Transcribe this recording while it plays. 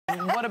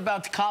What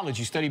about college?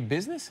 You studied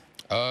business?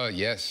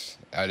 Yes.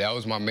 That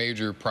was my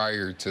major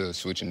prior to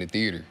switching to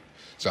theater.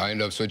 So I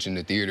ended up switching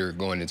to theater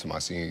going into my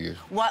senior year.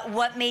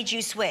 What made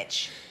you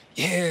switch?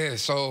 Yeah,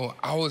 so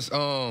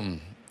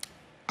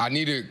I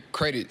needed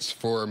credits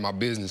for my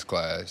business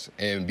class,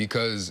 and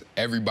because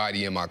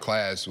everybody in my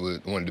class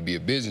wanted to be a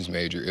business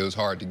major, it was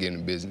hard to get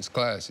in business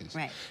classes.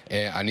 Right.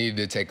 And I needed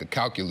to take a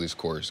calculus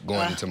course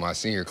going into my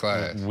senior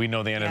class. We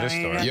know the end of this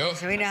story. Yep.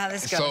 So we know how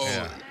this goes.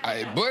 So,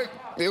 but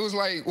it was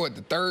like, what,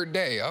 the third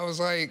day? I was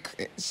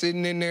like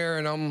sitting in there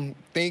and I'm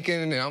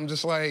thinking, and I'm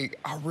just like,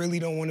 I really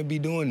don't want to be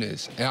doing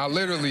this. And I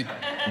literally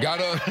got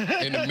up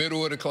in the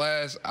middle of the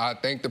class, I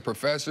thanked the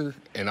professor,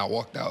 and I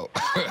walked out.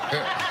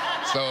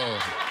 So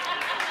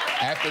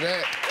after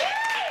that,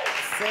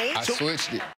 I switched it.